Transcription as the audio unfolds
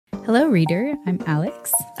Hello, reader. I'm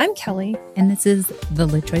Alex. I'm Kelly. And this is the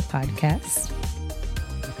LitJoy Podcast.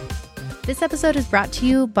 This episode is brought to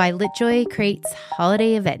you by LitJoy Crate's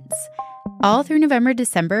holiday events. All through November,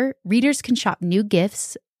 December, readers can shop new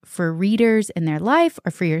gifts for readers in their life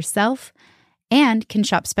or for yourself, and can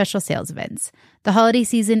shop special sales events. The holiday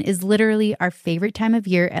season is literally our favorite time of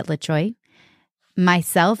year at LitJoy.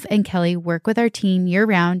 Myself and Kelly work with our team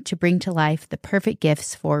year-round to bring to life the perfect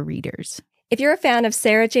gifts for readers. If you're a fan of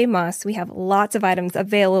Sarah J. Maas, we have lots of items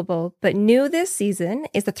available, but new this season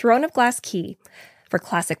is the Throne of Glass key. For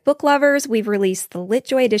classic book lovers, we've released the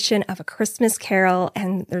LitJoy edition of A Christmas Carol,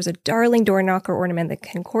 and there's a darling door knocker ornament that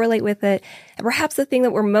can correlate with it. And perhaps the thing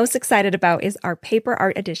that we're most excited about is our paper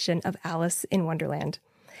art edition of Alice in Wonderland.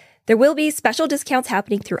 There will be special discounts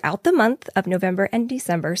happening throughout the month of November and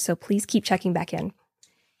December, so please keep checking back in.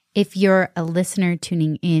 If you're a listener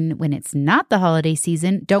tuning in when it's not the holiday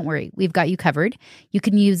season, don't worry, we've got you covered. You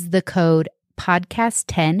can use the code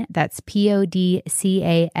podcast10, that's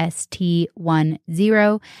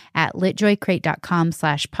PODCAST10 at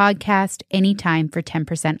litjoycrate.com/podcast anytime for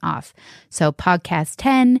 10% off. So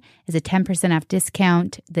podcast10 is a 10% off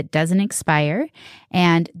discount that doesn't expire.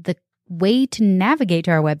 And the way to navigate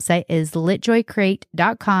to our website is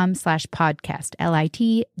litjoycrate.com/podcast,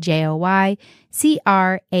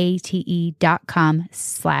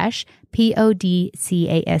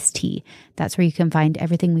 litjoycrate.com/PODCAST. That's where you can find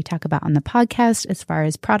everything we talk about on the podcast as far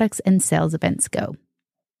as products and sales events go.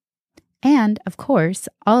 And of course,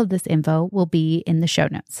 all of this info will be in the show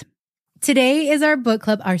notes. Today is our book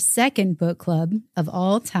club, our second book club of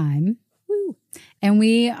all time. And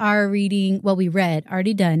we are reading, we read,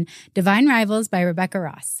 already done, Divine Rivals by Rebecca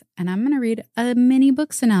Ross. And I'm going to read a mini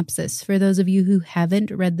book synopsis for those of you who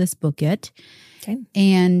haven't read this book yet. Okay.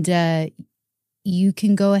 And you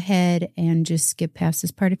can go ahead and just skip past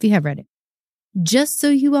this part if you have read it. Just so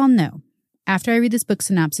you all know, after I read this book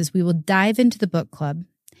synopsis, we will dive into the book club,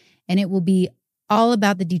 and it will be all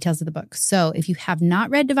about the details of the book. So if you have not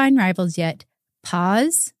read Divine Rivals yet,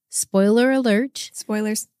 pause, spoiler alert.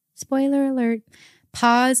 Spoiler alert.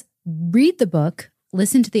 Pause, read the book,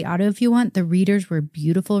 listen to the audio if you want. The readers were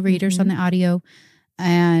beautiful readers on the audio.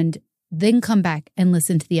 And then come back and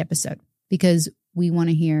listen to the episode because we want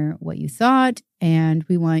to hear what you thought and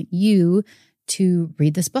we want you to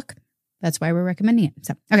read this book. That's why we're recommending it.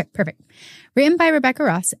 So, okay, perfect. Written by Rebecca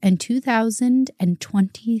Ross in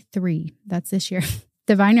 2023. That's this year.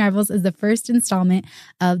 Divine Rivals is the first installment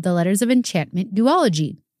of the Letters of Enchantment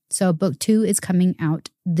duology. So book 2 is coming out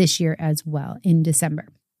this year as well in December.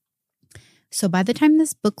 So by the time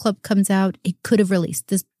this book club comes out, it could have released.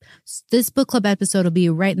 This book club episode will be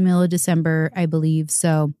right in the middle of December, I believe.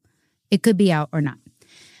 So it could be out or not.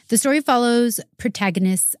 The story follows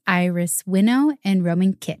protagonists Iris Winnow and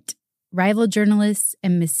Roman Kitt, rival journalists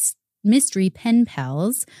and mystery pen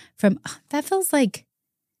pals from... that feels like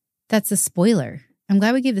that's a spoiler. I'm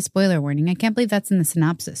glad we gave the spoiler warning. I can't believe that's in the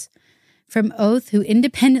synopsis. From Oath, who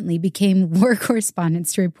independently became war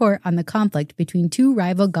correspondents to report on the conflict between two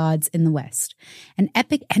rival gods in the West. An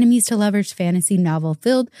epic enemies to lovers fantasy novel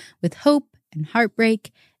filled with hope and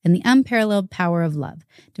heartbreak and the unparalleled power of love.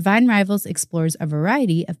 Divine Rivals explores a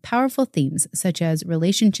variety of powerful themes such as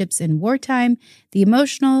relationships in wartime, the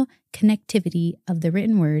emotional connectivity of the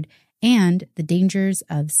written word, and the dangers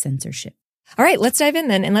of censorship. All right, let's dive in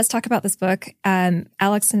then and let's talk about this book.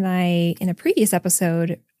 Alex and I, in a previous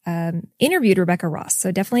episode, interviewed Rebecca Ross.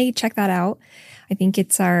 So definitely check that out. I think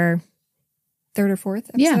it's our third or fourth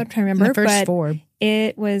episode. I'm trying to remember. The first 4.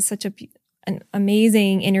 It was such an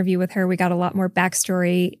amazing interview with her. We got a lot more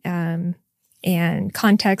backstory and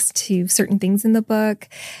context to certain things in the book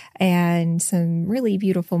and some really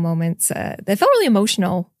beautiful moments that felt really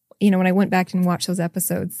emotional, when I went back and watched those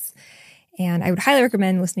episodes. And I would highly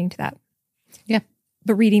recommend listening to that. Yeah.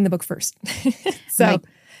 But reading the book first. So... Right.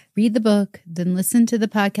 Read the book, then listen to the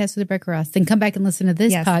podcast with Rebecca Ross, then come back and listen to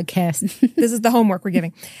this podcast. This is the homework we're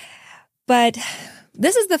giving. But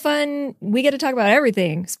this is the fun. We get to talk about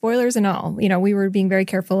everything, spoilers and all. We were being very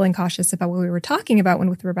careful and cautious about what we were talking about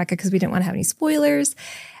with Rebecca because we didn't want to have any spoilers.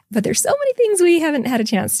 But there's so many things we haven't had a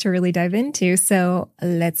chance to really dive into. So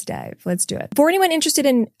let's dive. Let's do it. For anyone interested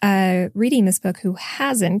in reading this book who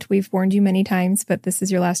hasn't, we've warned you many times, but this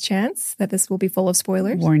is your last chance that this will be full of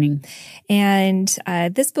spoilers. Warning. And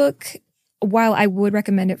this book, while I would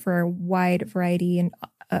recommend it for a wide variety and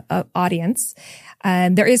audience,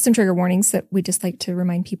 there is some trigger warnings that we just like to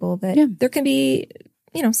remind people that there can be...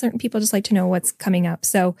 certain people just like to know what's coming up.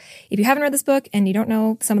 So if you haven't read this book and you don't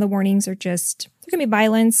know, some of the warnings are just, there can be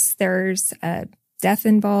violence, there's death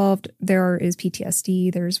involved, there is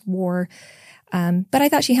PTSD, there's war. But I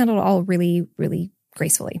thought she handled it all really, really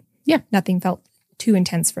gracefully. Yeah. Nothing felt too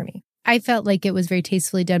intense for me. I felt like it was very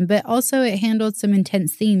tastefully done, but also it handled some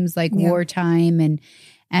intense themes like wartime and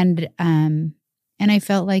I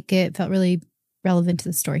felt like it felt really relevant to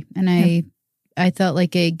the story. And I felt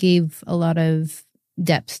like it gave a lot of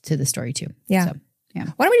depth to the story too. Yeah. So, yeah.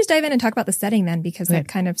 Why don't we just dive in and talk about the setting then? Because that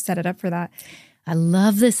kind of set it up for that. I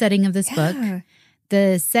love the setting of this book.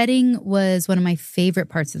 The setting was one of my favorite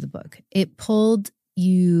parts of the book. It pulled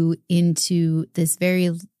you into this very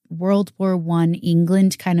World War I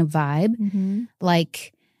England kind of vibe. Mm-hmm.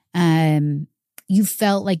 Like you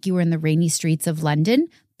felt like you were in the rainy streets of London,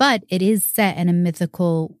 but it is set in a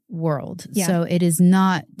mythical world. Yeah. So it does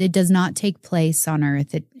not take place on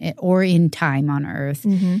Earth or in time on Earth.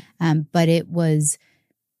 Mm-hmm. But it was,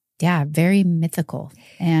 very mythical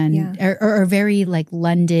and or very like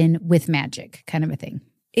London with magic kind of a thing.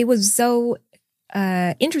 It was so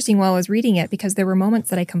interesting while I was reading it because there were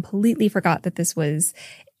moments that I completely forgot that this was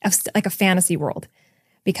like a fantasy world.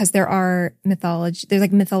 Because there are there's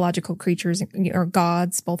like mythological creatures or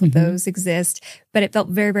gods, both of those exist, but it felt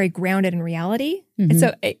very, very grounded in reality. And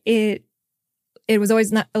so it was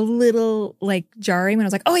always not a little like jarring when I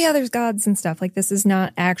was like, oh yeah, there's gods and stuff. Like this is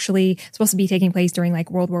not actually supposed to be taking place during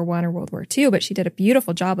like World War I or World War II, but she did a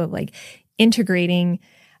beautiful job of like integrating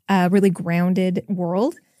a really grounded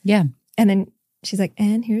world. Yeah. And then she's like,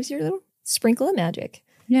 and here's your little sprinkle of magic.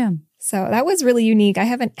 Yeah. So that was really unique. I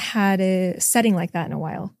haven't had a setting like that in a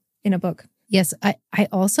while in a book. Yes. I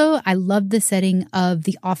love the setting of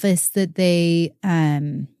the office that they,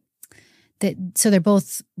 so they're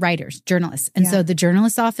both writers, journalists. And so the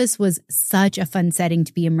journalist's office was such a fun setting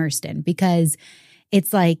to be immersed in because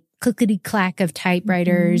it's like clickety clack of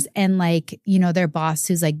typewriters and like, their boss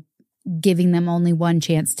who's like giving them only one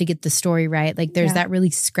chance to get the story right. Like there's that really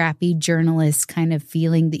scrappy journalist kind of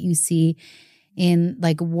feeling that you see in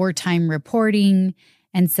like wartime reporting.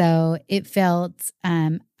 And so it felt,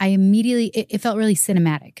 it felt really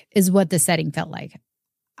cinematic is what the setting felt like.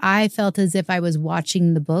 I felt as if I was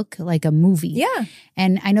watching the book like a movie. Yeah.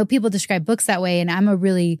 And I know people describe books that way, and I'm a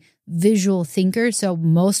really visual thinker. So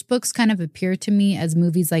most books kind of appear to me as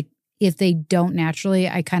movies. Like if they don't naturally,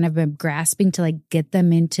 I kind of am grasping to like get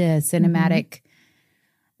them into a cinematic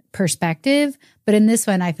perspective. But in this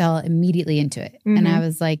one, I fell immediately into it. And I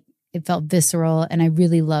was like, it felt visceral, and I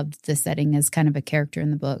really loved the setting as kind of a character in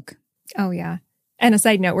the book. Oh, yeah. And a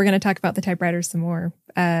side note, we're going to talk about the typewriters some more.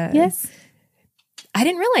 Yes. I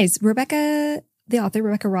didn't realize the author,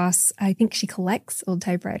 Rebecca Ross, I think she collects old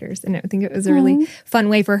typewriters. And I think it was a really fun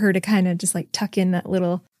way for her to kind of just like tuck in that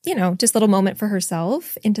little, just little moment for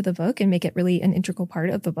herself into the book and make it really an integral part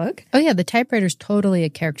of the book. Oh, yeah. The typewriter's totally a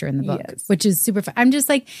character in the book, which is super fun. I'm just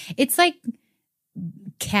like, it's like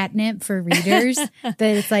catnip for readers that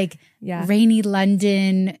it's like rainy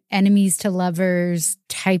London, enemies to lovers,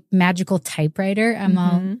 magical typewriter. I'm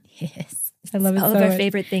all, yes. I love it. All so of our much.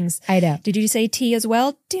 favorite things. I know. Did you say tea as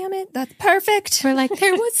well? Damn it. That's perfect. We're like,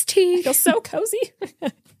 there was tea. Feels so cozy.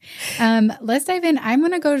 Let's dive in. I'm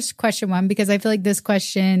going to go to question 1 because I feel like this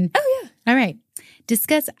question. Oh, yeah. All right.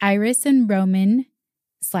 Discuss Iris and Roman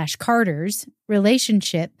 / Carter's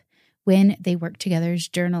relationship when they work together as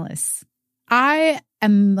journalists. I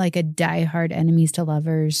am like a diehard enemies to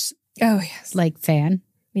lovers. Oh, yes. Like fan.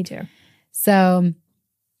 Me too. So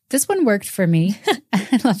this one worked for me.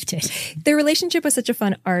 I loved it. Their relationship was such a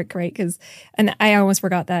fun arc, right? And I almost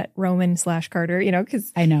forgot that Roman / Carter,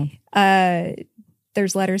 because I know.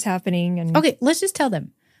 There's letters happening. And okay, let's just tell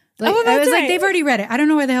them. Like, that's I was right. like, they've already read it. I don't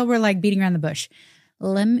know why the hell we're like beating around the bush.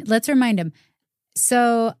 Let's remind them.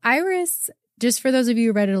 So Iris, just for those of you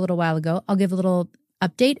who read it a little while ago, I'll give a little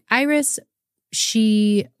update. Iris,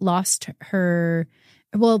 she lost her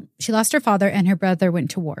father, and her brother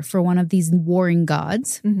went to war for one of these warring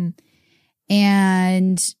gods.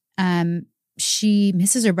 And she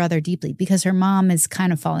misses her brother deeply because her mom is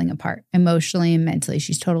kind of falling apart emotionally and mentally.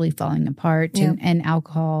 She's totally falling apart and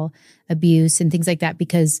alcohol abuse and things like that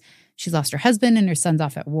because she's lost her husband and her son's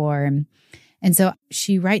off at war. And so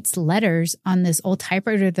she writes letters on this old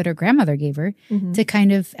typewriter that her grandmother gave her to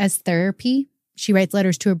kind of as therapy. She writes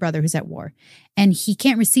letters to her brother who's at war, and he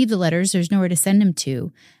can't receive the letters. There's nowhere to send him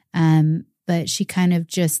to. But she kind of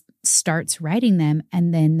just starts writing them,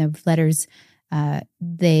 and then the letters,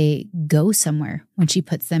 they go somewhere when she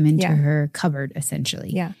puts them into her cupboard,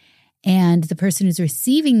 essentially. Yeah. And the person who's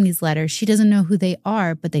receiving these letters, she doesn't know who they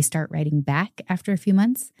are, but they start writing back after a few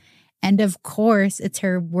months. And of course, it's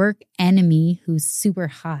her work enemy who's super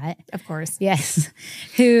hot. Of course. Yes.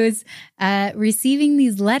 Who's receiving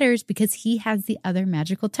these letters because he has the other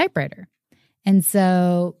magical typewriter. And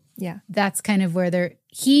so that's kind of where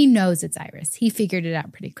he knows it's Iris. He figured it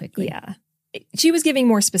out pretty quickly. Yeah. she was giving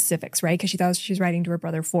more specifics, right? Because she thought she was writing to her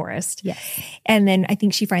brother Forrest. Yes. And then I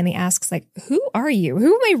think she finally asks, like, who are you?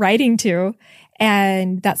 Who am I writing to?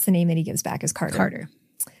 And that's the name that he gives back is Carter. Carter.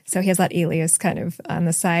 So he has that alias kind of on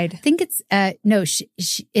the side. I think it's, no,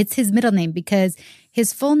 it's his middle name because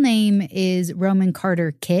his full name is Roman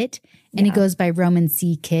Carter Kit, and he goes by Roman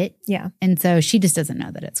C. Kit. Yeah. And so she just doesn't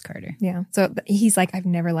know that it's Carter. Yeah. So he's like, I've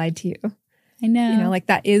never lied to you. I know. You know, like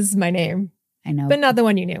that is my name. I know. But not the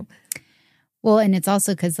one you knew. Well, and it's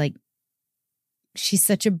also because like she's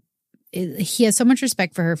he has so much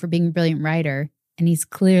respect for her for being a brilliant writer, and he's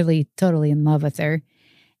clearly totally in love with her.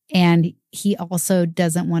 And he also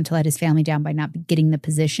doesn't want to let his family down by not getting the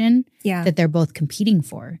position that they're both competing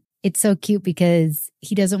for. It's so cute because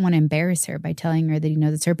he doesn't want to embarrass her by telling her that he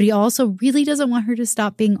knows it's her, but he also really doesn't want her to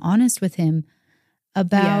stop being honest with him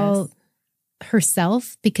about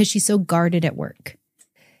herself because she's so guarded at work.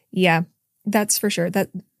 Yeah, that's for sure.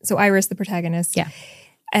 So Iris, the protagonist,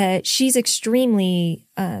 she's extremely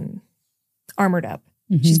armored up.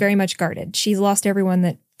 Mm-hmm. She's very much guarded. She's lost everyone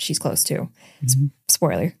that she's close to. Mm-hmm.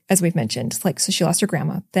 Spoiler, as we've mentioned. Like, so she lost her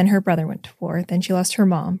grandma. Then her brother went to war. Then she lost her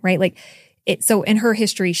mom, right? Like, so in her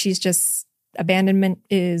history, she's just, abandonment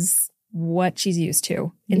is what she's used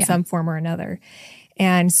to in some form or another.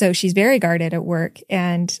 And so she's very guarded at work.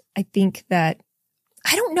 And I think that,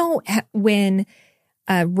 I don't know when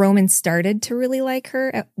Roman started to really like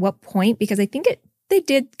her, at what point, because I think they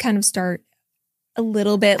did kind of start a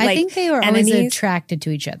little bit. I think they were always attracted to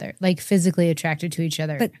each other, like physically attracted to each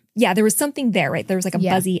other. But yeah, there was something there, right? There was like a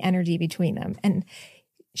buzzy energy between them. And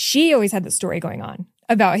she always had the story going on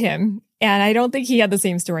about him. And I don't think he had the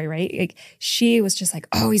same story, right? Like, she was just like,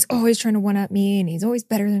 oh, he's always trying to one-up me, and he's always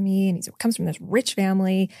better than me, and he comes from this rich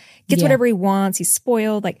family, gets whatever he wants, he's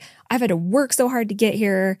spoiled. Like, I've had to work so hard to get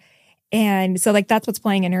here. And so, like, that's what's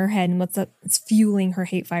playing in her head, and it's fueling her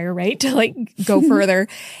hate fire, right? To like go further.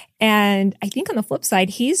 And I think on the flip side,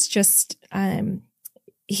 he's just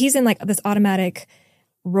he's in like this automatic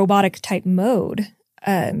robotic type mode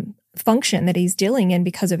function that he's dealing in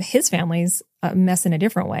because of his family's mess in a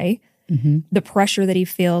different way. Mm-hmm. The pressure that he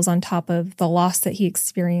feels on top of the loss that he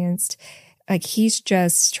experienced. Like, he's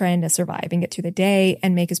just trying to survive and get through the day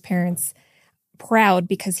and make his parents proud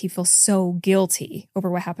because he feels so guilty over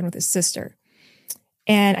what happened with his sister.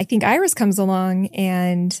 And I think Iris comes along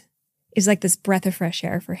and is like this breath of fresh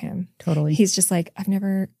air for him. Totally. He's just like, I've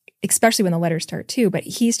never, especially when the letters start too, but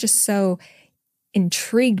he's just so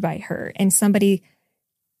intrigued by her and somebody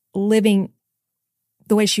living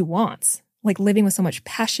the way she wants, like living with so much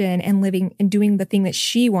passion and living and doing the thing that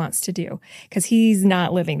she wants to do, because he's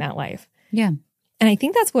not living that life. Yeah. And I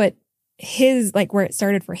think that's what where it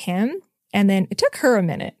started for him. And then it took her a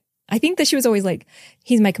minute. I think that she was always like,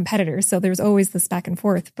 he's my competitor. So there was always this back and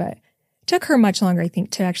forth, but it took her much longer, I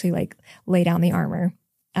think, to actually like lay down the armor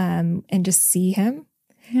and just see him.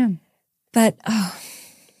 Yeah. But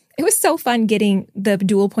it was so fun getting the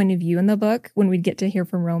dual point of view in the book when we'd get to hear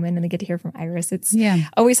from Roman and they get to hear from Iris. It's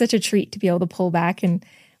always such a treat to be able to pull back and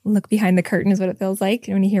look behind the curtain is what it feels like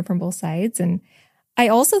when you hear from both sides. And I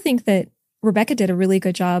also think that Rebecca did a really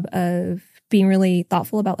good job of being really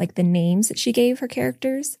thoughtful about like the names that she gave her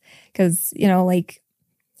characters. Because, you know, like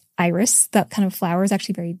Iris, that kind of flower is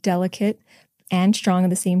actually very delicate and strong at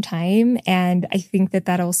the same time. And I think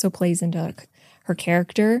that also plays into her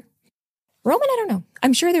character. Roman, I don't know.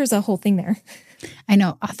 I'm sure there's a whole thing there. I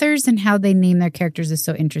know. Authors and how they name their characters is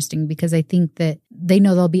so interesting because I think that they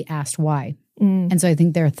know they'll be asked why. And so I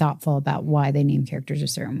think they're thoughtful about why they name characters a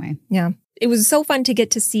certain way. Yeah. It was so fun to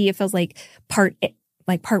get to see. It feels like part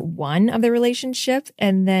one of the relationship.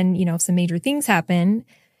 And then, you know, if some major things happen,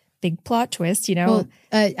 big plot twist, you know.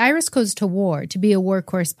 Well, Iris goes to war to be a war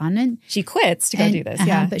correspondent. She quits to go do this.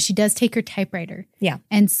 But she does take her typewriter. Yeah.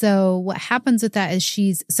 And so what happens with that is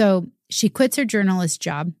she quits her journalist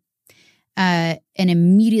job and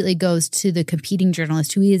immediately goes to the competing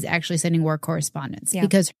journalist who is actually sending war correspondence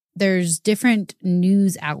because there's different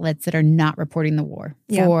news outlets that are not reporting the war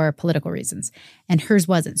for political reasons. And hers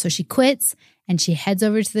wasn't. So she quits and she heads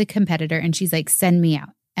over to the competitor and she's like, send me out.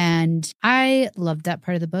 And I loved that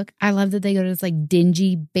part of the book. I love that they go to this like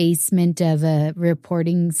dingy basement of a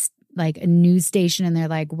reporting, like a news station. And they're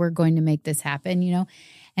like, we're going to make this happen, you know?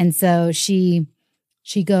 And so she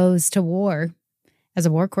goes to war as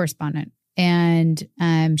a war correspondent. And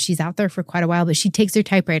she's out there for quite a while, but she takes her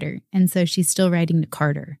typewriter. And so she's still writing to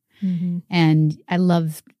Carter. Mm-hmm. And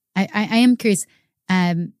I am curious,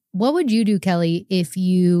 what would you do, Kelly, if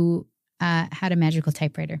you had a magical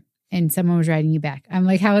typewriter and someone was writing you back? I'm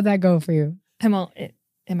like, how would that go for you?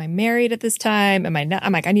 am I married at this time? Am I not?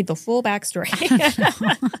 I'm like, I need the full backstory.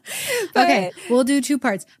 Okay, we'll do 2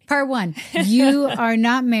 parts. Part 1, you are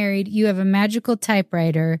not married. You have a magical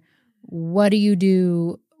typewriter. What do you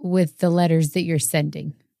do with the letters that you're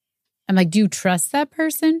sending? I'm like, do you trust that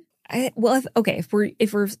person? If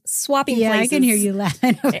we're swapping places. I can hear you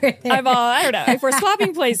laughing over there. I don't know. If we're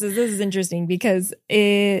swapping places, this is interesting because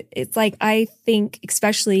it's like, I think,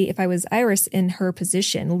 especially if I was Iris in her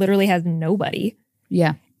position, literally has nobody.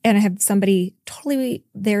 Yeah. And I have somebody totally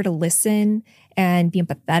there to listen and be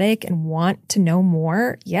empathetic and want to know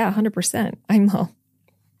more. Yeah, 100%. I'm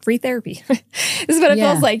free therapy. This is what it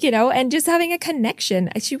feels like, and just having a connection.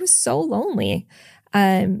 She was so lonely.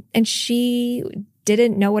 And she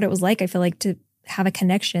didn't know what it was like, I feel like, to have a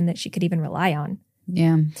connection that she could even rely on.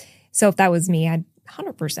 Yeah. So if that was me, I'd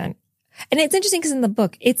 100%. And it's interesting because in the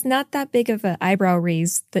book, it's not that big of an eyebrow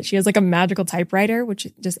raise that she has like a magical typewriter, which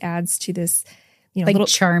just adds to this, like little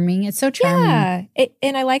charming. It's so charming. Yeah.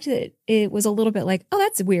 And I liked that it was a little bit like, oh,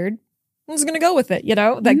 that's weird. I'm just going to go with it.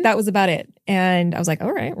 Like that was about it. And I was like,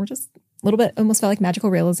 all right, we're just a little bit, almost felt like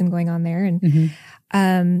magical realism going on there.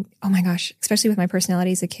 And, oh my gosh, especially with my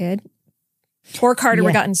personality as a kid. Poor Carter,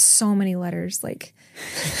 we're gotten so many letters. Like,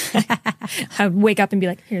 I wake up and be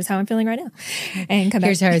like, here's how I'm feeling right now. And come back.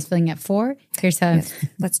 Here's how I was feeling at 4. Here's how.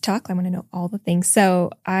 Let's talk. I want to know all the things.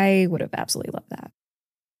 So I would have absolutely loved that.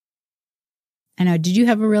 I know. Did you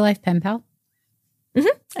have a real life pen pal?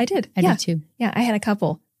 I did. I did too. Yeah, I had a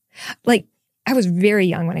couple. Like, I was very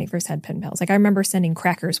young when I first had pen pals. Like, I remember sending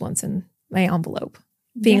crackers once in my envelope,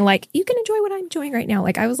 being like, you can enjoy what I'm enjoying right now.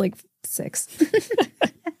 Like, I was like 6.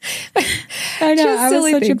 I know. I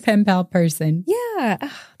was such a pen pal person. Yeah.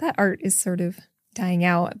 That art is sort of dying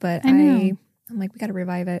out, but I'm like, we got to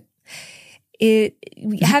revive it.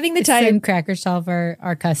 Having the time. Send crackers to all of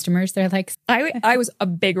our customers. They're like, I was a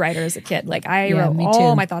big writer as a kid. Like, I wrote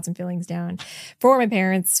all my thoughts and feelings down for my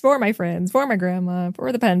parents, for my friends, for my grandma,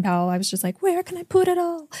 for the pen pal. I was just like, where can I put it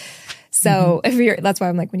all? So that's why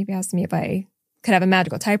I'm like, when you asked me if I could have a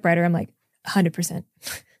magical typewriter, I'm like, 100%.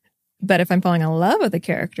 But if I'm falling in love with the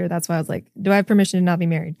character, that's why I was like, do I have permission to not be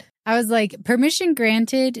married? I was like, permission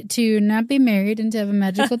granted to not be married and to have a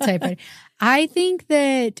magical typewriter. I think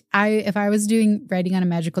that if I was doing writing on a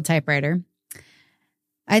magical typewriter,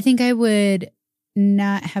 I think I would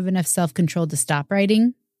not have enough self-control to stop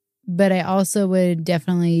writing. But I also would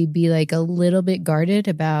definitely be like a little bit guarded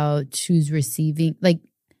about who's receiving. Like,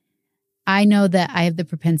 I know that I have the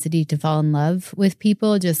propensity to fall in love with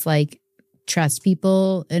people, just like trust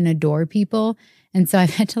people and adore people. And so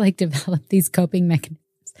I've had to like develop these coping mechanisms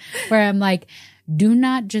where I'm like, do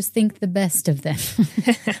not just think the best of them.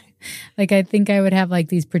 Like, I think I would have like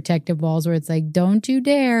these protective walls where it's like, don't you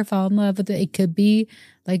dare fall in love with it. It could be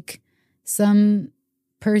like some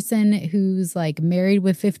person who's like married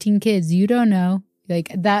with 15 kids. You don't know.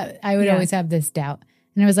 Like that, I would always have this doubt.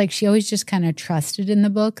 And it was like, she always just kind of trusted in the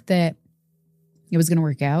book that it was going to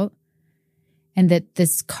work out. And that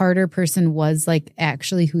this Carter person was like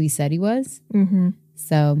actually who he said he was.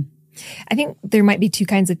 So I think there might be 2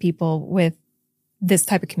 kinds of people with this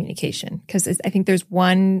type of communication. Because I think there's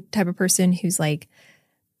one type of person who's like,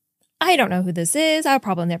 I don't know who this is. I'll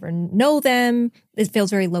probably never know them. It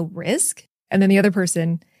feels very low risk. And then the other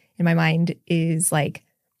person in my mind is like,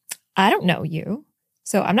 I don't know you.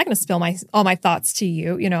 So I'm not going to spill all my thoughts to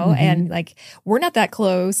you, and like, we're not that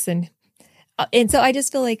close. And so I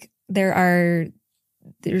just feel like there's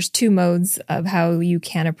 2 modes of how you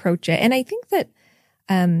can approach it. And I think that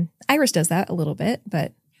Iris does that a little bit,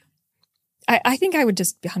 but I think I would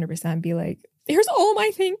just 100% be like, here's all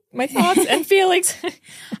my thoughts and feelings.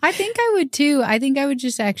 I think I would too. I think I would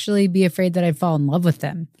just actually be afraid that I'd fall in love with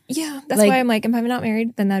them. Yeah. That's why I'm like, if I'm not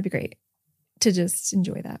married, then that'd be great to just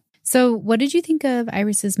enjoy that. So what did you think of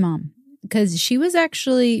Iris's mom? Because she was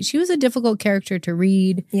a difficult character to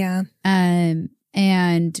read. Yeah. And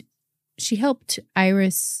she helped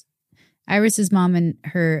Iris's mom in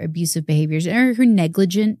her abusive behaviors or her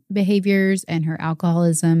negligent behaviors and her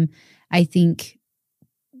alcoholism. I think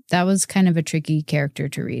that was kind of a tricky character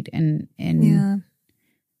to read and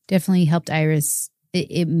definitely helped Iris.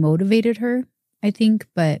 It motivated her, I think,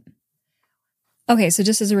 but. Okay. So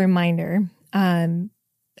just as a reminder,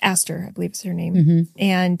 Aster, I believe is her name.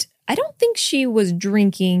 And I don't think she was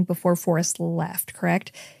drinking before Forrest left,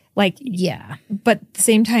 correct? Like, yeah. But at the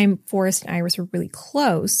same time, Forrest and Iris were really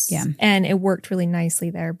close. Yeah. And it worked really nicely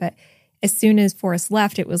there. But as soon as Forrest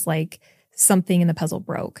left, it was like something in the puzzle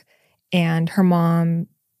broke. And her mom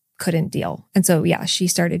couldn't deal. And so, she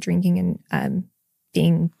started drinking and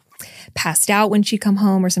being passed out when she'd come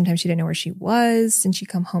home, or sometimes she didn't know where she was and she'd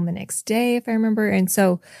come home the next day, if I remember. And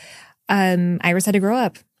so Iris had to grow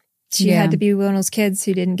up. She Yeah. had to be one of those kids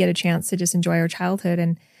who didn't get a chance to just enjoy her childhood.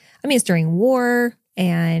 And I mean, it's during war.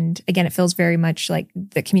 And again, it feels very much like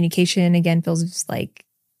the communication again feels like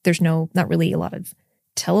there's not really a lot of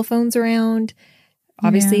telephones around.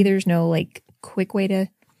 Obviously, Yeah. there's no like quick way to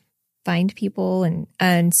find people.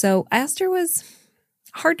 And so Aster was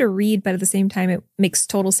hard to read, but at the same time, it makes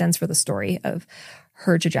total sense for the story of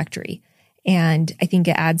her trajectory. And I think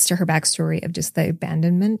it adds to her backstory of just the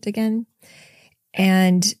abandonment again.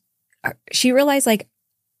 And she realized like,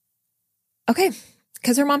 okay,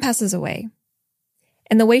 because her mom passes away.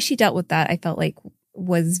 And the way she dealt with that, I felt like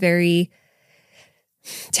was very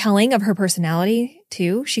telling of her personality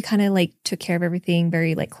too. She kind of like took care of everything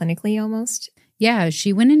very like clinically almost. Yeah,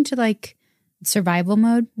 she went into like survival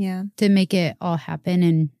mode Yeah. to make it all happen.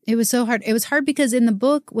 And it was so hard. It was hard because in the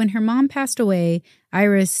book, when her mom passed away,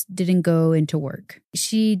 Iris didn't go into work.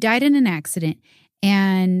 She died in an accident.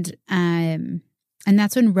 And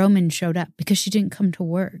that's when Roman showed up because she didn't come to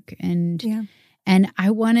work. And Yeah.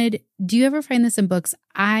 do you ever find this in books?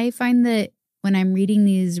 I find that when I'm reading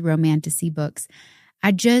these romantasy books,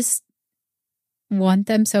 I just want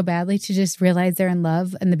them so badly to just realize they're in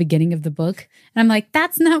love in the beginning of the book. And I'm like,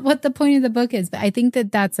 that's not what the point of the book is. But I think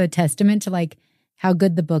that that's a testament to like how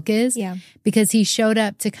good the book is. Yeah. Because he showed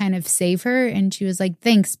up to kind of save her and she was like,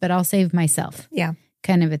 thanks, but I'll save myself. Yeah.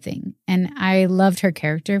 Kind of a thing. And I loved her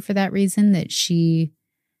character for that reason, that she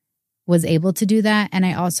was able to do that. And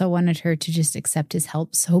I also wanted her to just accept his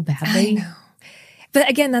help so badly. I know. But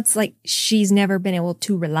again, that's like she's never been able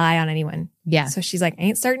to rely on anyone. Yeah. So she's like, I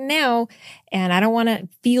ain't starting now. And I don't want to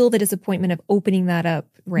feel the disappointment of opening that up.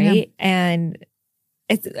 Right. Yeah.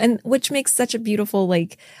 And which makes such a beautiful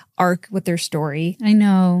like arc with their story. I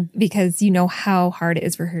know. Because you know how hard it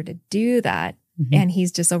is for her to do that. Mm-hmm. And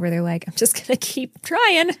he's just over there like, I'm just going to keep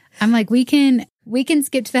trying. I'm like, we can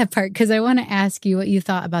skip to that part because I want to ask you what you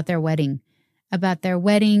thought about their wedding. And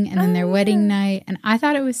then their wedding night. And I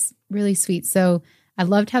thought it was really sweet. So I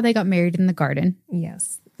loved how they got married in the garden.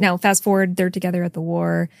 Yes. Now, fast forward, they're together at the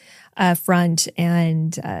war front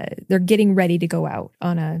and they're getting ready to go out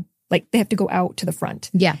they have to go out to the front.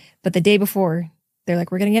 Yeah. But the day before, they're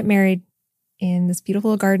like, we're going to get married in this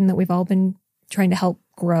beautiful garden that we've all been trying to help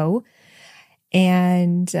grow.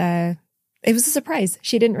 And it was a surprise.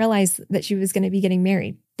 She didn't realize that she was going to be getting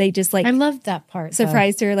married. They just like, I loved that part.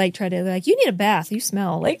 Surprised her, like, you need a bath. You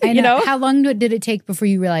smell like, I know. How long did it take before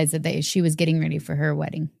you realized that she was getting ready for her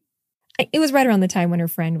wedding? It was right around the time when her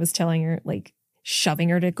friend was telling her, like, shoving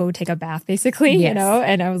her to go take a bath, basically, yes. You know?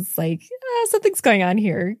 And I was like, something's going on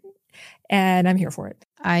here. And I'm here for it.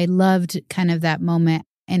 I loved kind of that moment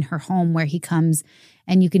in her home where he comes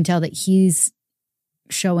and you can tell that he's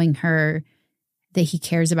showing her that he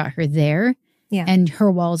cares about her there. Yeah. And her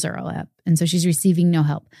walls are all up. And so she's receiving no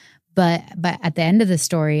help. But at the end of the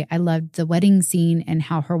story, I loved the wedding scene and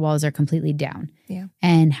how her walls are completely down. Yeah.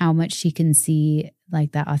 And how much she can see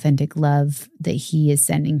like that authentic love that he is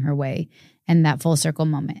sending her way and that full circle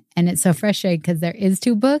moment. And it's so frustrating because there is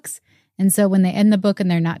 2 books. And so when they end the book and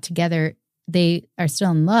they're not together, they are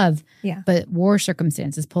still in love. Yeah. But war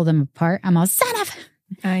circumstances pull them apart. I'm all, son of...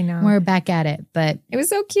 I know. We're back at it, but it was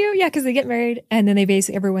so cute. Yeah, because they get married and then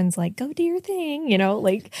everyone's like, go do your thing,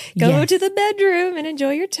 like go to the bedroom and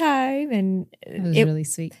enjoy your time. And it was really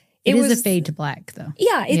sweet. It is a fade to black, though.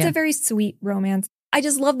 Yeah, it's a very sweet romance. I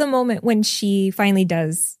just love the moment when she finally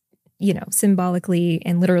does, symbolically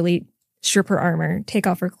and literally strip her armor, take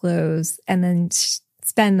off her clothes, and then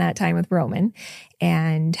spend that time with Roman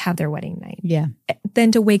and have their wedding night. Yeah.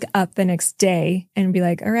 Then to wake up the next day and be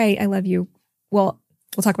like, all right, I love you. Well,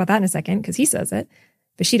 we'll talk about that in a second because he says it,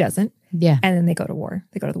 but she doesn't. Yeah. And then they go to war.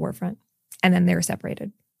 They go to the war front. And then they're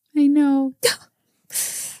separated. I know.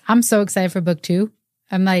 I'm so excited for book 2.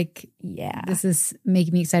 I'm like, yeah, this is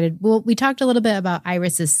making me excited. Well, we talked a little bit about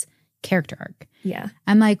Iris's character arc. Yeah.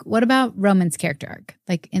 I'm like, what about Roman's character arc?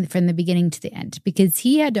 Like from the beginning to the end? Because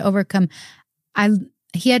he had to overcome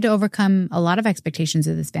a lot of expectations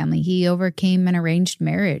of this family. He overcame an arranged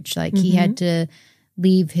marriage. Like he had to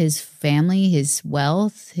leave his family, his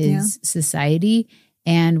wealth, his society,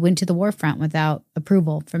 and went to the war front without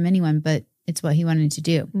approval from anyone, but it's what he wanted to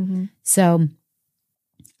do. Mm-hmm. So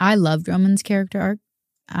I loved Roman's character arc.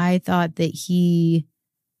 I thought that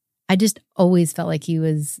I just always felt like he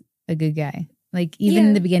was a good guy. Like even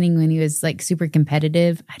in the beginning when he was like super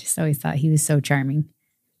competitive, I just always thought he was so charming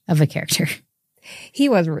of a character. He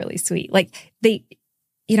was really sweet. Like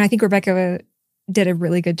I think Rebecca did a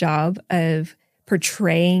really good job of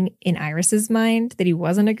portraying in Iris's mind that he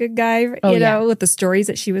wasn't a good guy, with the stories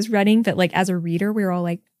that she was writing. That like as a reader, we were all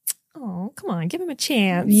like, oh, oh, come on, give him a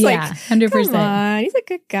chance. Yeah, like, 100%. Come on, he's a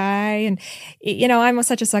good guy. And, you know, I'm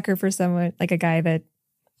such a sucker for someone, like a guy that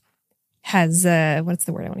has, what's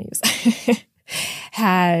the word I want to use?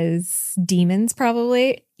 Has demons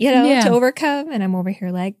probably, you know, to overcome. And I'm over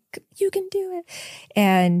here like, you can do it.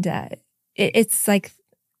 And it's like,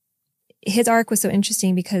 his arc was so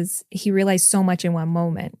interesting because he realized so much in one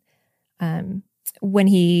moment. When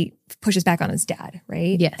he pushes back on his dad,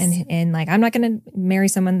 right? Yes. And like, I'm not going to marry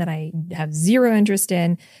someone that I have zero interest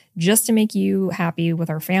in just to make you happy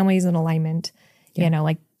with our families in alignment, you know,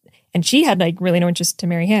 like, and she had like really no interest to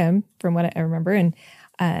marry him from what I remember.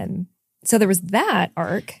 And so there was that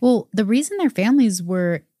arc. Well, the reason their families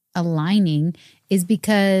were aligning is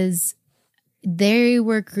because they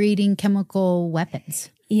were creating chemical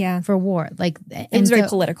weapons. Yeah. For war. Like, it was very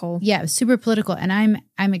political. Yeah, it was super political. And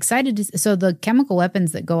I'm excited to, so the chemical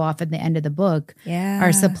weapons that go off at the end of the book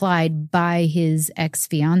are supplied by his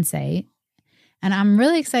ex-fiance. And I'm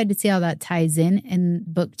really excited to see how that ties in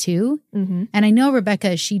book 2. Mm-hmm. And I know,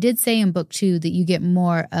 Rebecca, she did say in book 2 that you get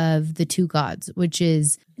more of the two gods, which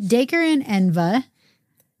is Dacre and Enva.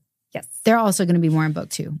 Yes. They're also going to be more in book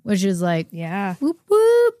 2, which is like, whoop,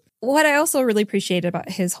 whoop. What I also really appreciated about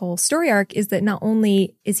his whole story arc is that not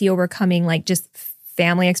only is he overcoming like just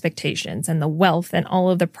family expectations and the wealth and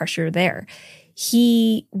all of the pressure there,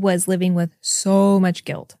 he was living with so much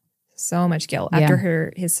guilt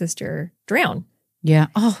after his sister drowned. Yeah.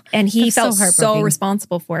 Oh, and he felt so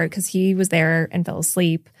responsible for it because he was there and fell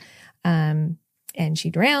asleep. And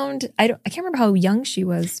she drowned. I can't remember how young she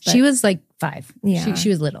was. But she was like 5. Yeah. She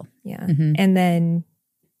was little. Yeah. Mm-hmm. And then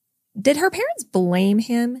did her parents blame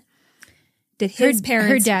him? Did his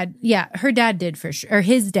parents? Her dad did for sure. Or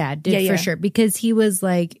his dad did for sure. Because he was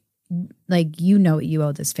like, you know what you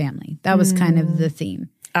owe this family. That was kind of the theme.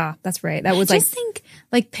 Ah, that's right. That was I just think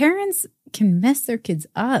like parents can mess their kids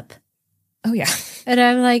up. Oh, yeah. And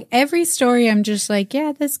I'm like, every story I'm just like,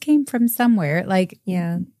 yeah, this came from somewhere. Like,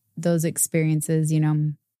 those experiences, you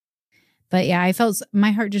know. But yeah, I felt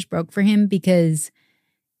my heart just broke for him because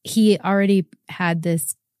he already had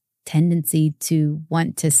this tendency to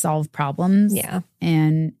want to solve problems. Yeah.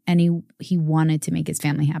 And he wanted to make his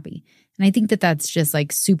family happy. And I think that that's just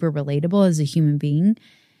like super relatable as a human being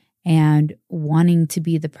and wanting to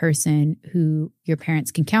be the person who your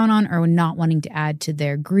parents can count on or not wanting to add to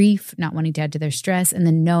their grief, not wanting to add to their stress, and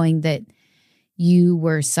then knowing that you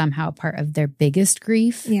were somehow part of their biggest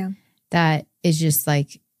grief. Yeah. That is just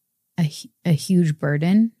like a huge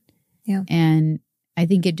burden. Yeah. And I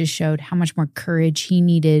think it just showed how much more courage he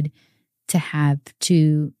needed to have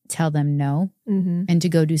to tell them no and to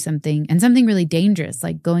go do something and something really dangerous,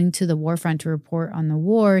 like going to the war front to report on the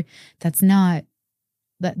war. That's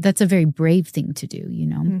a very brave thing to do, you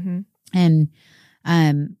know? Mm-hmm.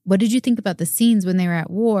 And what did you think about the scenes when they were at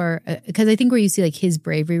war? Because I think where you see like his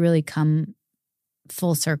bravery really come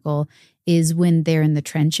full circle is when they're in the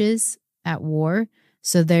trenches at war.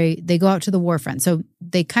 So they go out to the war front. So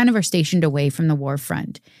they kind of are stationed away from the war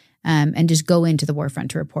front and just go into the war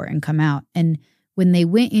front to report and come out. And when they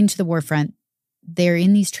went into the war front, they're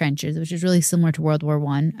in these trenches, which is really similar to World War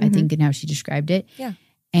I, I think, and how she described it. Yeah.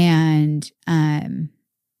 And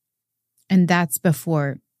that's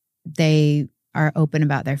before they are open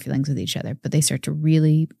about their feelings with each other. But they start to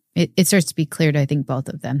really, it starts to be clear to, I think, both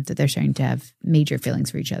of them that they're starting to have major feelings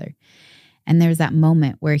for each other. And there's that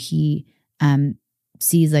moment where he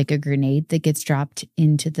sees like a grenade that gets dropped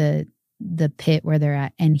into the pit where they're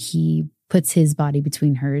at, and he puts his body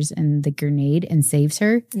between hers and the grenade and saves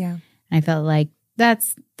her. Yeah. And I felt like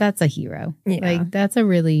that's a hero. Yeah. Like that's a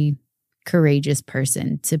really courageous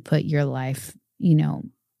person to put your life, you know,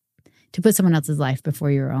 to put someone else's life before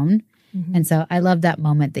your own. Mm-hmm. And so I love that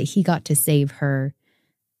moment that he got to save her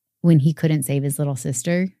when he couldn't save his little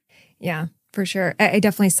sister. Yeah, for sure. I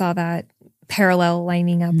definitely saw that parallel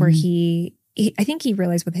lining up where he I think he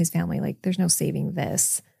realized with his family, like, there's no saving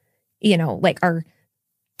this, you know, like our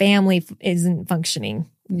family isn't functioning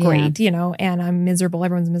great, you know, and I'm miserable.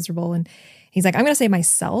 Everyone's miserable. And he's like, I'm going to save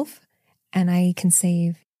myself and I can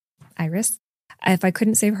save Iris. If I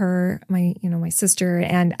couldn't save her, my sister.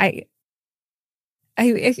 And I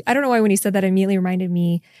don't know why when he said that, it immediately reminded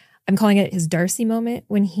me, I'm calling it his Darcy moment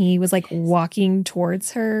when he was like walking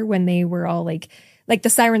towards her when they were all like the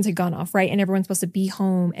sirens had gone off, right? And everyone's supposed to be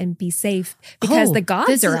home and be safe because the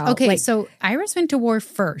gods are out. Okay, like, so Iris went to war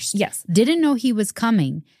first. Yes. Didn't know he was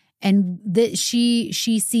coming. and that she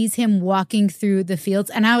sees him walking through the fields,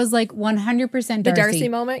 and I was like 100% Darcy. The Darcy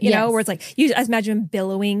moment, you know, where it's like I imagine him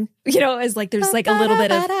billowing, you know, as like there's like a little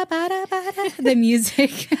bit of the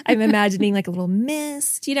music. I'm imagining like a little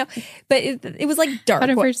mist, you know, but it was like dark.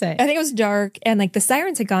 100%. I think it was dark, and like the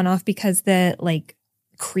sirens had gone off because the like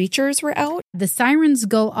creatures were out. The sirens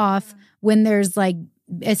go off when there's like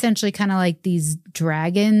essentially kind of like these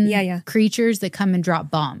dragon creatures that come and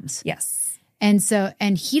drop bombs. Yes. And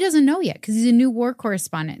he doesn't know yet because he's a new war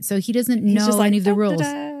correspondent. So he doesn't know any of the rules.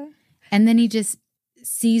 And then he just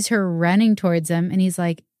sees her running towards him and he's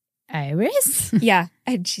like, Iris? Yeah.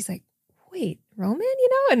 And she's like, wait, Roman, you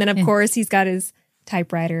know? And then, of course, he's got his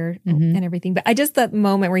typewriter and everything. But that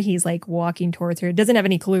moment where he's like walking towards her, doesn't have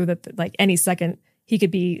any clue that like any second he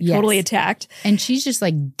could be totally attacked. And she's just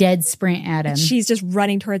like dead sprint at him. She's just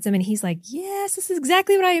running towards him and he's like, yes, this is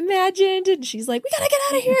exactly what I imagined. And she's like, we gotta get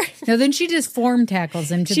out of here. No, then she just form tackles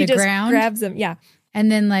him to the ground. She just grabs him, yeah. And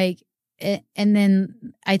then I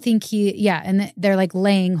think and they're like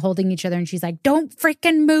holding each other and she's like, don't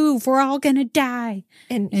freaking move. We're all gonna die.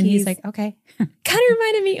 And he's like, okay. Kind of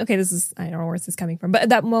reminded me, okay, I don't know where this is coming from, but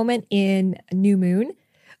that moment in New Moon,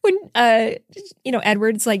 when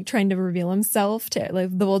Edward's like trying to reveal himself to like,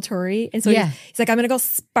 the Volturi, and so he's like, I'm gonna go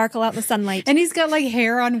sparkle out in the sunlight, and he's got like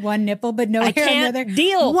hair on one nipple but no hair on the other.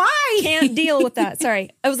 Deal. Why? Can't deal with that. Sorry,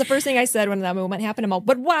 that was the first thing I said when that moment happened. I'm all,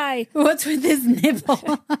 but why? What's with his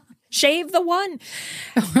nipple? Shave the one,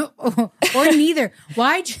 or neither.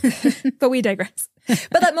 Why? But we digress.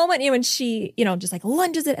 But that moment, when she, just like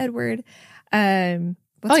lunges at Edward.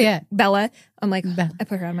 Bella. I'm like, I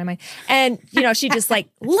put her out of my mind. And, she just like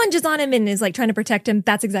lunges on him and is like trying to protect him.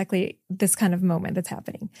 That's exactly this kind of moment that's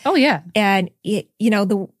happening. Oh, yeah. And,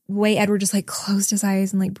 the way Edward just like closed his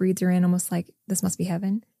eyes and like breathed her in, almost like this must be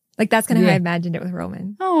heaven. Like that's kind of how I imagined it with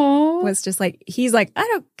Roman. Oh. Was just like, he's like, I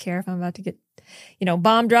don't care if I'm about to get,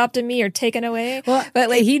 bomb dropped on me or taken away. Well, but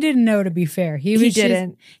like he didn't know, to be fair. He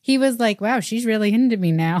didn't. He was like, wow, she's really into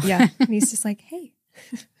me now. Yeah. And he's just like, hey.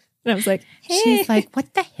 And I was like, hey. She's like,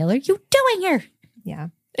 what the hell are you doing here? Yeah.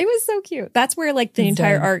 It was so cute. That's where like the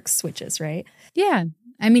entire arc switches, right? Yeah.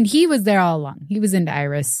 I mean, he was there all along. He was into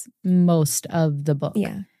Iris most of the book.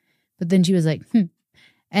 Yeah. But then she was like,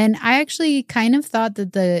 And I actually kind of thought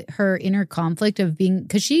that her inner conflict of being,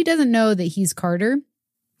 because she doesn't know that he's Carter.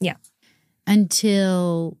 Yeah.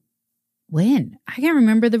 Until when? I can't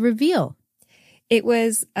remember the reveal. It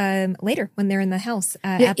was later when they're in the house.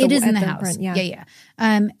 It is in the house. Front, yeah.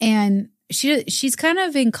 And she's kind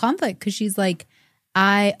of in conflict because she's like,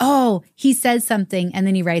 he says something and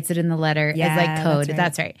then he writes it in the letter as like code.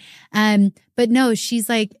 That's right. But no, she's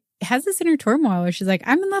like, has this inner turmoil where she's like,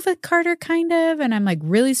 I'm in love with Carter kind of. And I'm like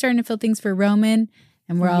really starting to feel things for Roman.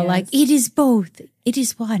 And we're all like, it is both. It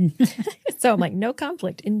is one. So I'm like, no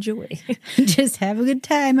conflict. Enjoy. Just have a good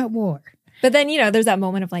time at war. But then, there's that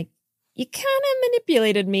moment of like, you kind of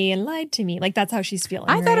manipulated me and lied to me. Like, that's how she's feeling.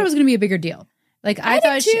 I thought it was going to be a bigger deal. Like, I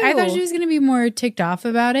thought she was going to be more ticked off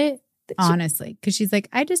about it, honestly. Because she's like,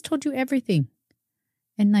 I just told you everything.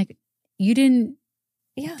 And like, you didn't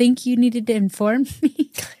think you needed to inform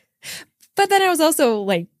me. But then I was also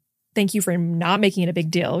like, thank you for not making it a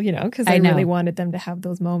big deal, because I really wanted them to have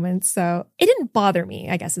those moments. So it didn't bother me,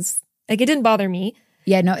 I guess. It's like, it didn't bother me.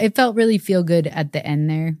 Yeah, no, it felt really feel good at the end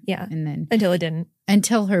there. Yeah. And then until it didn't.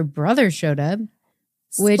 Until her brother showed up,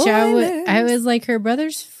 which I was like, her brother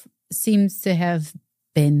seems to have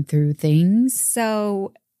been through things.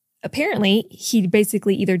 So apparently he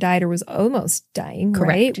basically either died or was almost dying, correct,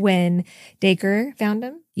 right? When Dacre found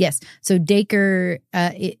him? Yes. So Dacre,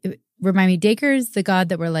 remind me, Dacre is the god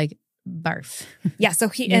that we're like, barf. Yeah. So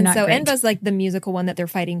Enva's like the musical one that they're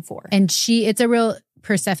fighting for. And it's a real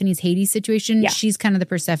Persephone's Hades situation. Yeah. She's kind of the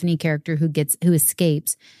Persephone character who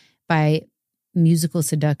escapes by musical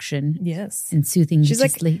seduction. Yes. And soothing. She's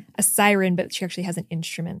like a siren, but she actually has an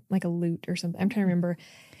instrument, like a lute or something. I'm trying to remember.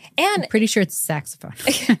 And I'm pretty sure it's saxophone.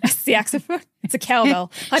 A saxophone? It's a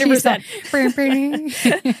cowbell.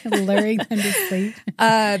 100%. Luring them to sleep.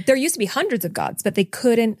 There used to be hundreds of gods, but they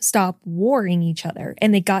couldn't stop warring each other.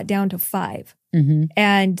 And they got down to 5. Mm-hmm.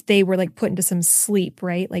 And they were like put into some sleep,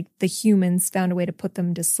 right? Like the humans found a way to put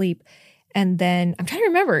them to sleep. And then I'm trying to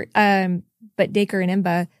remember, but Dacre and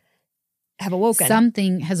Enva have awoken.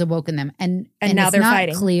 Something has awoken them. And now it's they're not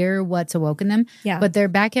fighting. Clear what's awoken them. Yeah. But they're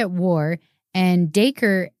back at war. And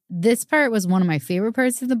Dacre, this part was one of my favorite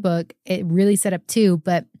parts of the book. It really set up too,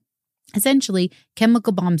 but essentially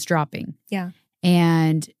chemical bombs dropping. Yeah.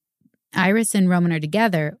 And Iris and Roman are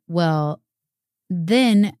together. Well,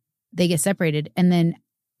 then they get separated. And then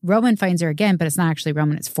Roman finds her again, but it's not actually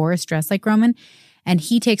Roman. It's Forrest dressed like Roman. And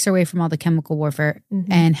he takes her away from all the chemical warfare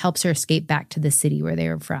and helps her escape back to the city where they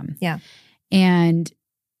were from. Yeah. And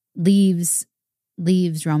leaves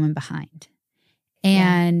Roman behind.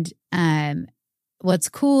 And what's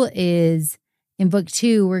cool is in book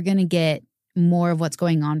 2, we're going to get more of what's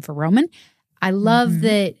going on for Roman. I love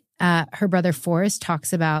that her brother Forrest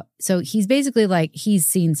talks about, so he's basically like, he's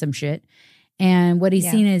seen some shit. And what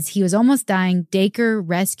he's seen is he was almost dying. Dacre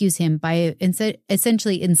rescues him by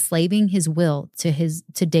essentially enslaving his will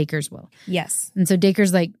to Dacre's will. Yes. And so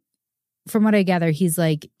Dacre's like, from what I gather, he's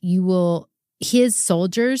like, his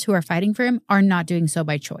soldiers who are fighting for him are not doing so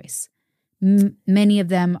by choice. Many of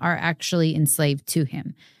them are actually enslaved to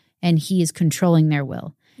him, and he is controlling their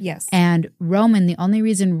will. Yes. And Roman, the only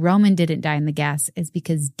reason Roman didn't die in the gas is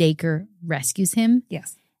because Dacre rescues him.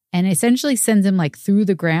 Yes. And essentially sends him like through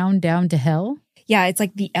the ground down to hell. Yeah, it's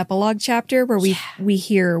like the epilogue chapter where we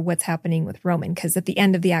hear what's happening with Roman. Because at the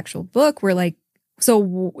end of the actual book, we're like,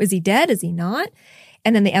 so is he dead? Is he not?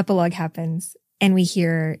 And then the epilogue happens and we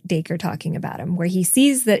hear Dacre talking about him, where he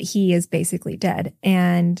sees that he is basically dead.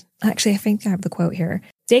 And actually, I think I have the quote here.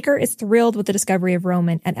 Dacre is thrilled with the discovery of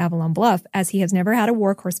Roman at Avalon Bluff, as he has never had a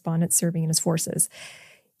war correspondent serving in his forces.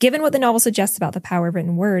 Given what the novel suggests about the power of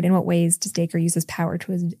written word, in what ways does Dacre use his power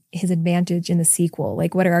to his advantage in the sequel?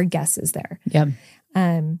 Like, what are our guesses there? Yeah.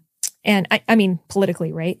 And I mean,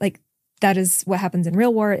 politically, right? Like, that is what happens in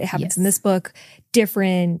real war. It happens in this book.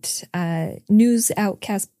 Different news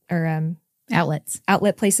outlet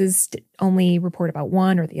places only report about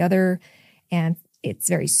one or the other. And it's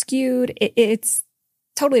very skewed. It's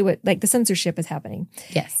totally what, like, the censorship is happening.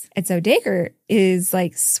 Yes. And so Dacre is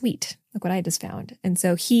like, sweet. Look what I just found. And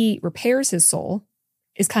so he repairs his soul,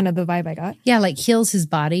 is kind of the vibe I got. Yeah, like heals his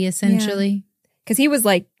body, essentially. Because he was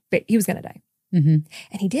like, he was going to die. Mm-hmm.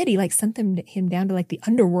 And he did. He like sent him down to like the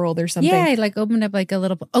underworld or something. Yeah, he like opened up like a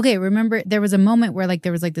little... Okay, remember there was a moment where like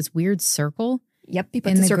there was like this weird circle. Yep, he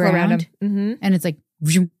put the circle around him. Mm-hmm. And it's like...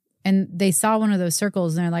 And they saw one of those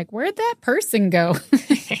circles and they're like, where'd that person go?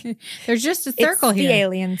 There's just a circle here. It's the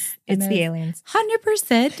aliens. It's the aliens.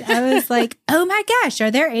 100%. I was like, oh my gosh,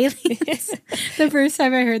 are there aliens? The first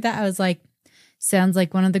time I heard that, I was like, sounds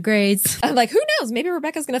like one of the grades. I'm like, who knows? Maybe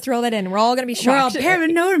Rebecca's going to throw that in. We're all going to be shocked. We're all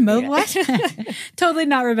paranormal. What? Totally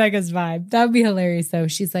not Rebecca's vibe. That would be hilarious, though.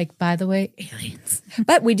 She's like, by the way, aliens.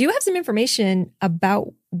 But we do have some information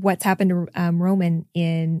about what's happened to Roman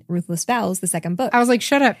in Ruthless Vows, the second book. I was like,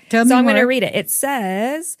 shut up. Tell me So I'm more. going to read it. It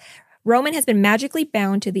says, Roman has been magically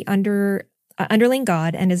bound to the underling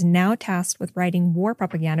god and is now tasked with writing war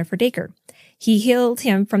propaganda for Dacre. He healed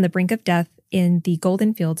him from the brink of death in the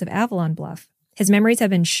golden fields of Avalon Bluff. His memories have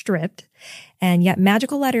been stripped, and yet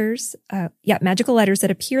magical letters that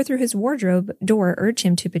appear through his wardrobe door urge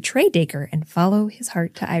him to betray Dacre and follow his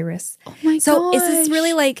heart to Iris. Oh my god! So is this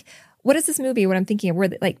really like, what is this movie? What I'm thinking of, where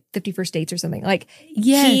like 50 First Dates or something? Like,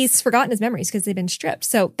 he's forgotten his memories because they've been stripped.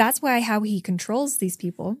 So that's why how he controls these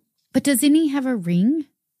people. But doesn't he have a ring?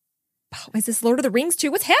 Oh, is this Lord of the Rings too?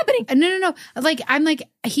 What's happening? No. Like, I'm like,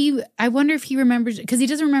 I wonder if he remembers, because he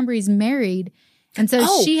doesn't remember he's married. And so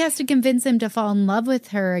she has to convince him to fall in love with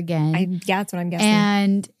her again. That's what I'm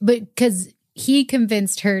guessing. But because he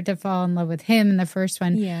convinced her to fall in love with him in the first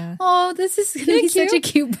one. Yeah. Oh, this is going to be such a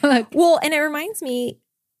cute book. Well, and it reminds me,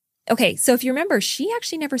 okay, so if you remember, she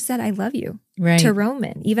actually never said I love you to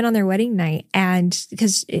Roman, even on their wedding night. And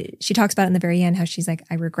because she talks about it in the very end, how she's like,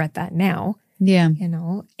 I regret that now. Yeah. You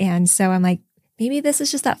know? And so I'm like, maybe this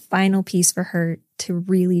is just that final piece for her to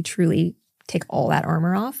really, truly take all that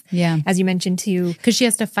armor off. Yeah. As you mentioned too. Because she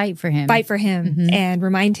has to fight for him. And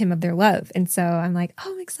remind him of their love. And so I'm like,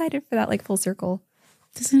 oh, I'm excited for that, like, full circle.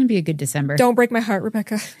 This is going to be a good December. Don't break my heart,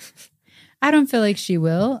 Rebecca. I don't feel like she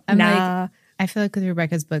will. Nah. I feel like with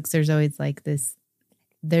Rebecca's books, there's always like this,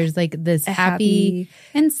 happy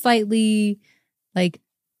and slightly like,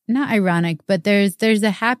 not ironic, but there's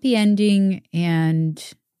a happy ending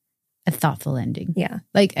and a thoughtful ending. Yeah.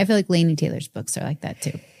 Like, I feel like Laini Taylor's books are like that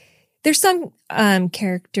too. There's some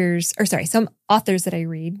some authors that I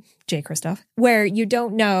read, J. Kristoff, where you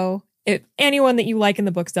don't know if anyone that you like in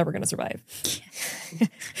the book is ever going to survive.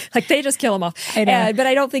 Like, they just kill them off. But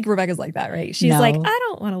I don't think Rebecca's like that, right? She's like, I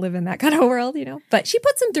don't want to live in that kind of world, you know? But she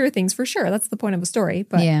puts them through things for sure. That's the point of the story.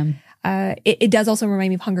 But it does also remind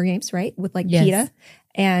me of Hunger Games, right? With like Peeta.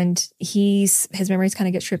 And his memories kind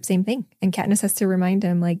of get stripped, same thing. And Katniss has to remind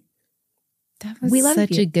him, like, that was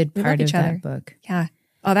such a good part of that book. Yeah.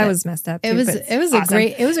 Oh, that was messed up. It was awesome.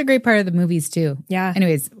 It was a great part of the movies too. Yeah.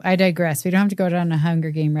 Anyways, I digress. We don't have to go down a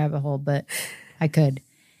Hunger Game rabbit hole, but I could.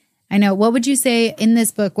 I know. What would you say in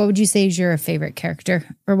this book? What would you say is your favorite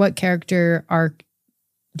character, or what character arc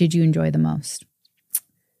did you enjoy the most?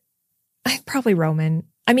 Probably Roman.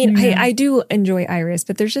 I mean, I do enjoy Iris,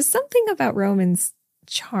 but there's just something about Roman's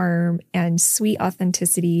charm and sweet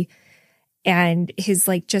authenticity and his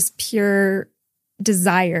like just pure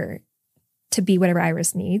desire to be whatever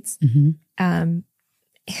Iris needs.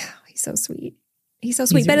 He's so sweet. He's so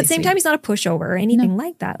sweet. But at the same time, he's not a pushover or anything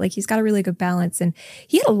like that. Like he's got a really good balance and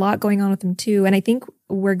he had a lot going on with him too. And I think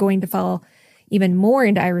we're going to fall even more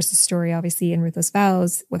into Iris's story, obviously, in Ruthless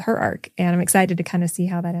Vows with her arc. And I'm excited to kind of see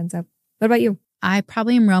how that ends up. What about you? I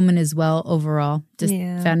probably am Roman as well overall. Just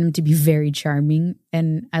found him to be very charming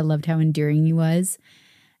and I loved how endearing he was.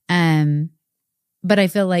 But I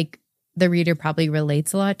feel like the reader probably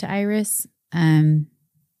relates a lot to Iris. And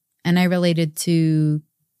I related to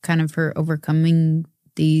kind of her overcoming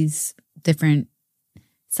these different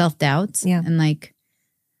self-doubts and like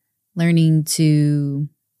learning to,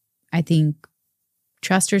 I think,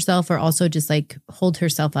 trust herself or also just like hold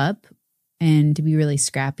herself up and to be really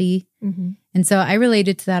scrappy. And so I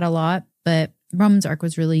related to that a lot, but Roman's arc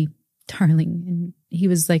was really darling and he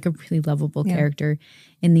was like a really lovable character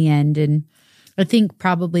in the end. And I think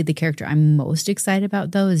probably the character I'm most excited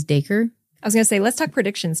about though is Dacre. I was going to say, let's talk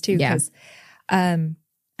predictions too. Because I'm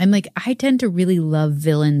like, I tend to really love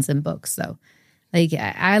villains in books though. Like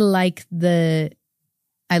I like the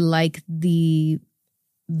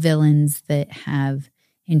villains that have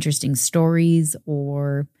interesting stories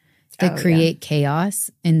or that create chaos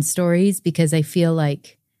in stories because I feel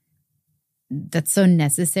like that's so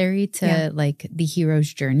necessary to like the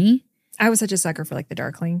hero's journey. I was such a sucker for like the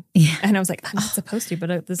Darkling. Yeah. And I was like, I'm not supposed to,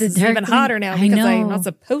 but this is even hotter now because I'm not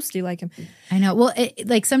supposed to like him. I know. Well,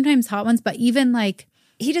 like sometimes hot ones, but even like.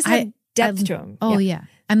 He just had depth to him. Oh, yeah.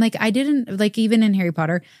 I'm like, I didn't like even in Harry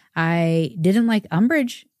Potter, I didn't like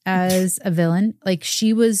Umbridge as a villain. Like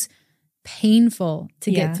she was painful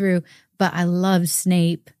to get through, but I loved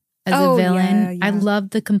Snape as a villain. I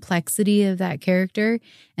loved the complexity of that character.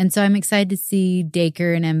 And so I'm excited to see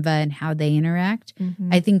Dacre and Emva and how they interact.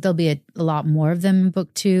 I think there'll be a lot more of them in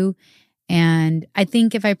book 2. And I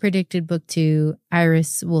think if I predicted book 2,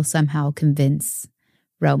 Iris will somehow convince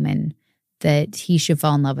Roman that he should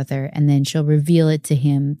fall in love with her. And then she'll reveal it to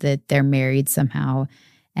him that they're married somehow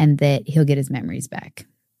and that he'll get his memories back.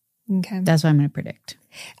 Okay. That's what I'm going to predict.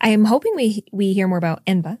 I am hoping we hear more about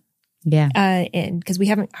Enva. Yeah. And because we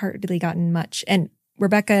haven't hardly gotten much. And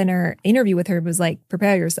Rebecca in our interview with her was like,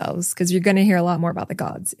 prepare yourselves because you're going to hear a lot more about the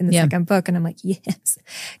gods in the second book. And I'm like, yes.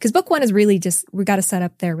 Because book 1 is really just, we got to set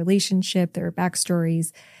up their relationship, their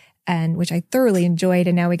backstories, and which I thoroughly enjoyed.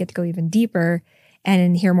 And now we get to go even deeper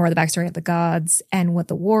and hear more of the backstory of the gods and what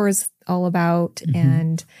the war is all about.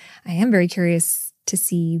 And I am very curious to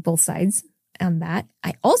see both sides on that.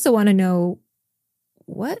 I also want to know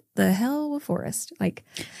what the hell with Forrest? Like,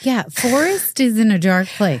 yeah, Forrest is in a dark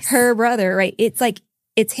place. Her brother, right? It's like,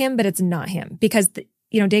 it's him, but it's not him because,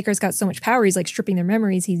 Dacre's got so much power. He's like stripping their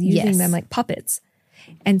memories. He's using them like puppets.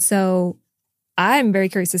 And so I'm very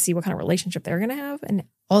curious to see what kind of relationship they're going to have. And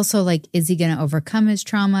also, like, is he going to overcome his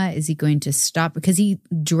trauma? Is he going to stop? Because he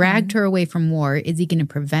dragged her away from war. Is he going to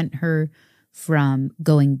prevent her from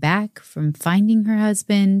going back, from finding her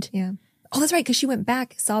husband? Yeah. Oh, that's right. Because she went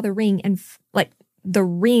back, saw the ring, and the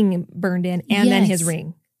ring burned in, and then his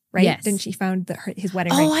ring, right? Yes. Then she found his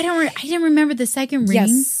wedding ring. Oh, I didn't remember the second ring.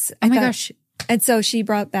 Yes. Oh my gosh. And so she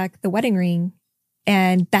brought back the wedding ring,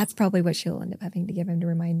 and that's probably what she'll end up having to give him to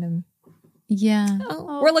remind him. Yeah.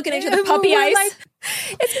 Oh, we're looking into the puppy eyes.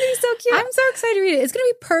 It's going to be so cute. I'm so excited to read it. It's going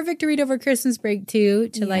to be perfect to read over Christmas break too,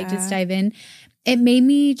 to like just dive in. It made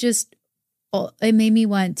me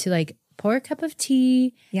want to like pour a cup of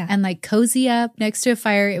tea and like cozy up next to a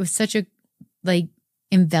fire. It was such a like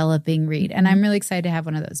enveloping read. And I'm really excited to have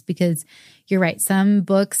one of those because you're right. Some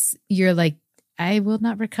books you're like, I will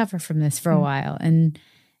not recover from this for a while. And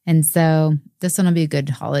so this one will be a good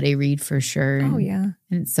holiday read for sure. Oh, yeah.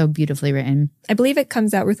 And it's so beautifully written. I believe it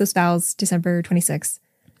comes out Ruthless Vows December 26th.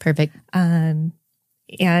 Perfect. And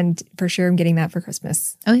for sure I'm getting that for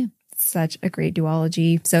Christmas. Oh, yeah. Such a great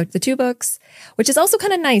duology. So the 2 books, which is also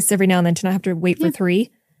kind of nice every now and then to not have to wait for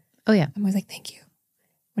 3. Oh, yeah. I'm always like, thank you.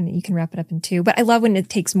 When you can wrap it up in 2. But I love when it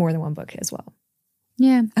takes more than one book as well.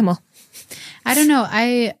 Yeah. I don't know.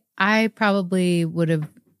 I probably would have.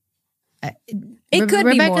 It could be more.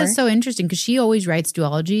 Rebecca's so interesting because she always writes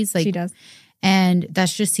duologies. Like, she does. And that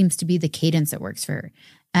just seems to be the cadence that works for her.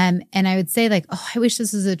 And I would say like, oh, I wish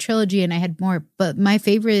this was a trilogy and I had more. But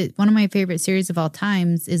one of my favorite series of all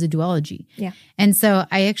times is a duology. Yeah. And so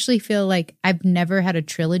I actually feel like I've never had a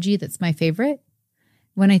trilogy that's my favorite.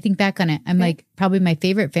 When I think back on it, I'm like, probably my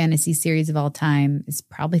favorite fantasy series of all time is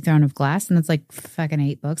probably Throne of Glass. And it's like fucking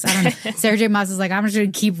 8 books. I don't know. Sarah J. Maas is like, I'm just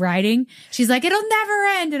going to keep writing. She's like, it'll never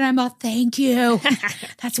end. And I'm all, thank you.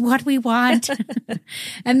 That's what we want.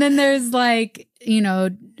 And then there's like,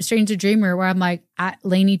 Stranger Dreamer, where I'm like,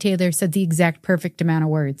 Laini Taylor said the exact perfect amount of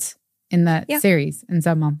words in that series. And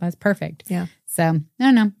so I'm all, that's perfect. Yeah. So I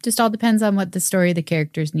don't know. Just all depends on what the story the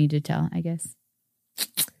characters need to tell, I guess.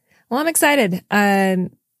 Well, I'm excited.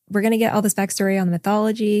 We're going to get all this backstory on the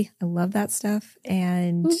mythology. I love that stuff.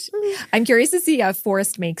 And I'm curious to see how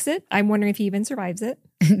Forrest makes it. I'm wondering if he even survives it.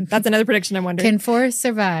 That's another prediction I'm wondering. Can Forrest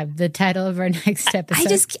survive? The title of our next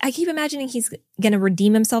episode. I keep imagining he's going to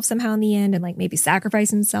redeem himself somehow in the end and like maybe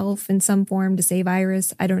sacrifice himself in some form to save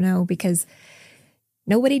Iris. I don't know, because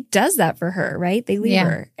nobody does that for her, right? They leave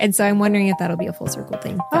her. And so I'm wondering if that'll be a full circle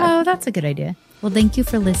thing. Oh, that's a good idea. Well, thank you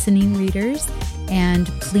for listening, readers. And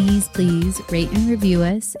please rate and review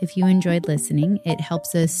us if you enjoyed listening. It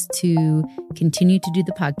helps us to continue to do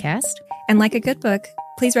the podcast. And like a good book,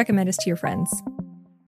 please recommend us to your friends.